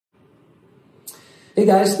Hey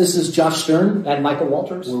guys, this is Josh Stern. And Michael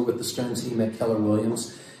Walters. We're with the Stern team at Keller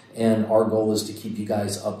Williams, and our goal is to keep you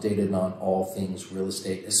guys updated on all things real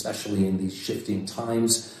estate, especially in these shifting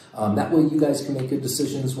times. That way you guys can make good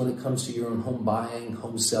decisions when it comes to your own home buying,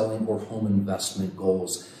 home selling, or home investment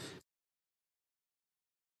goals.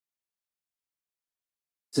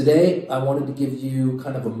 Today, I wanted to give you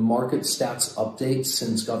kind of a market stats update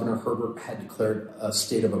since Governor Herbert had declared a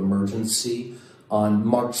state of emergency on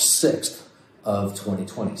March 6th of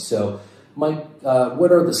 2020. So, Mike,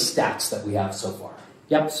 what are the stats that we have so far?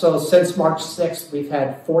 Yep, so since March 6th, we've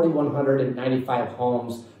had 4,195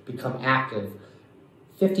 homes become active.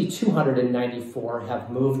 5,294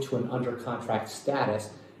 have moved to an under contract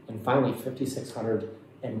status, and finally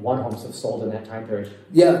 5,601 homes have sold in that time period.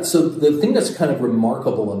 Yeah, so the thing that's kind of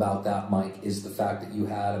remarkable about that, Mike, is the fact that you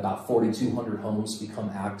had about 4,200 homes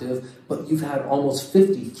become active, but you've had almost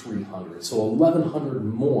 5,300, so 1,100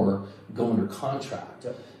 more go under contract.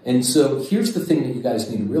 Yep. And so here's the thing that you guys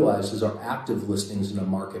need to realize is our active listings in the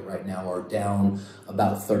market right now are down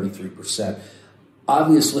about 33%.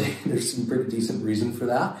 Obviously, there's some pretty decent reason for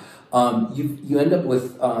that. You end up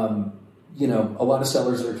with a lot of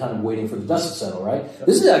sellers that are kind of waiting for the dust to settle, right? Yep.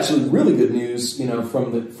 This is actually really good news,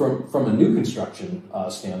 from a new construction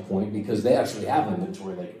standpoint, because they actually have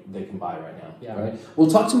inventory they can buy right now. Yeah. Right. Well,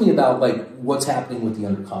 talk to me about what's happening with the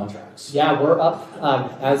under contracts. Yeah, we're up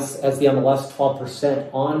as the MLS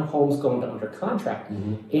 12% on homes going to under contract,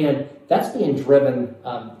 and that's being driven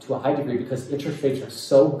to a high degree because interest rates are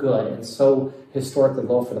so good and so historically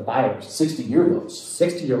low for the buyers. 60-year lows.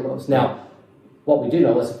 60-year lows. Now, what we do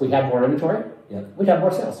know is if we had more inventory, we'd have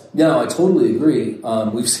more sales. No, I totally agree.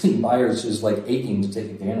 We've seen buyers just aching to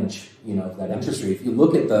take advantage, of that interest rate. If you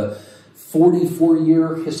look at the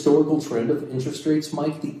 44-year historical trend of interest rates,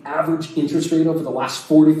 Mike, the average interest rate over the last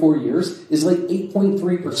 44 years is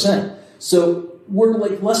 8.3%. So we're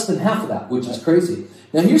less than half of that, which is crazy.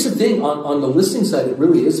 Now, here's the thing. On the listing side, it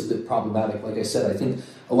really is a bit problematic. Like I said, I think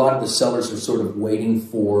a lot of the sellers are sort of waiting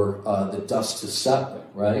for the dust to settle,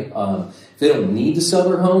 right? If they don't need to sell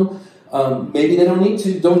their home, maybe they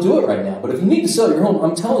don't do it right now. But if you need to sell your home,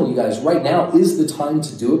 I'm telling you guys, right now is the time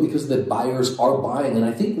to do it because the buyers are buying. And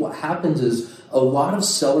I think what happens is a lot of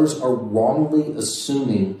sellers are wrongly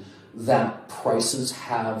assuming that prices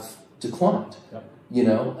have declined,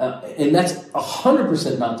 and that's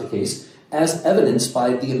 100% not the case, as evidenced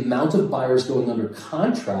by the amount of buyers going under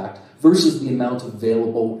contract versus the amount of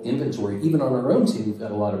available inventory. Even on our own team, we've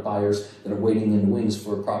got a lot of buyers that are waiting in the wings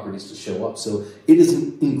for properties to show up. So it is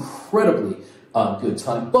an incredibly good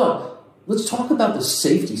time. But let's talk about the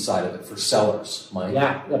safety side of it for sellers, Mike.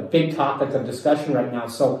 Yeah, a big topic of discussion right now.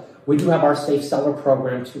 So we do have our Safe Seller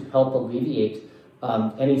program to help alleviate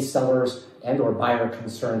any sellers and or buyer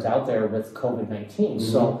concerns out there with COVID-19.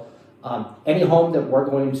 So any home that we're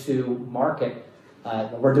going to market,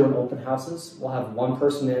 we're doing open houses. We'll have one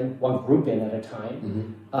person in, one group in at a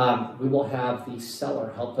time. We will have the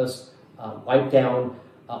seller help us wipe down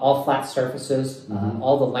all flat surfaces,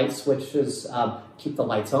 all the light switches, keep the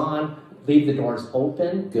lights on, leave the doors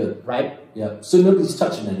open. Good. Right? Yeah. So nobody's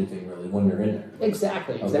touching anything really when they're in there.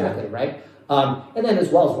 Exactly, right? And then as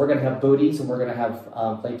well as we're going to have booties and we're going to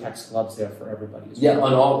have latex gloves there for everybody as well. Yeah,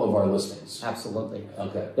 on all of our listings. Absolutely.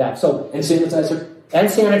 Okay. Yeah. So and sanitizer. And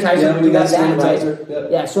sanitizer. Yeah, we got sanitizer.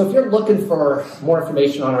 Right? Yeah. So if you're looking for more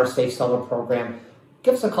information on our Safe Seller program,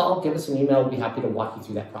 give us a call, give us an email. We'll be happy to walk you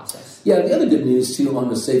through that process. Yeah, the other good news, too, on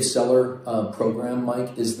the Safe Seller program,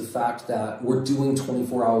 Mike, is the fact that we're doing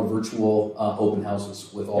 24-hour virtual open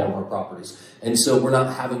houses with all of our properties. And so we're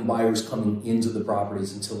not having buyers coming into the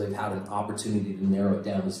properties until they've had an opportunity to narrow it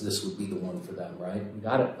down as this would be the one for them, right? You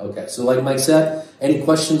got it. Okay, so like Mike said, any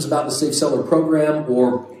questions about the Safe Seller program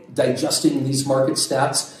or digesting these market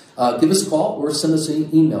stats, give us a call or send us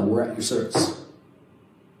an email. We're at your service.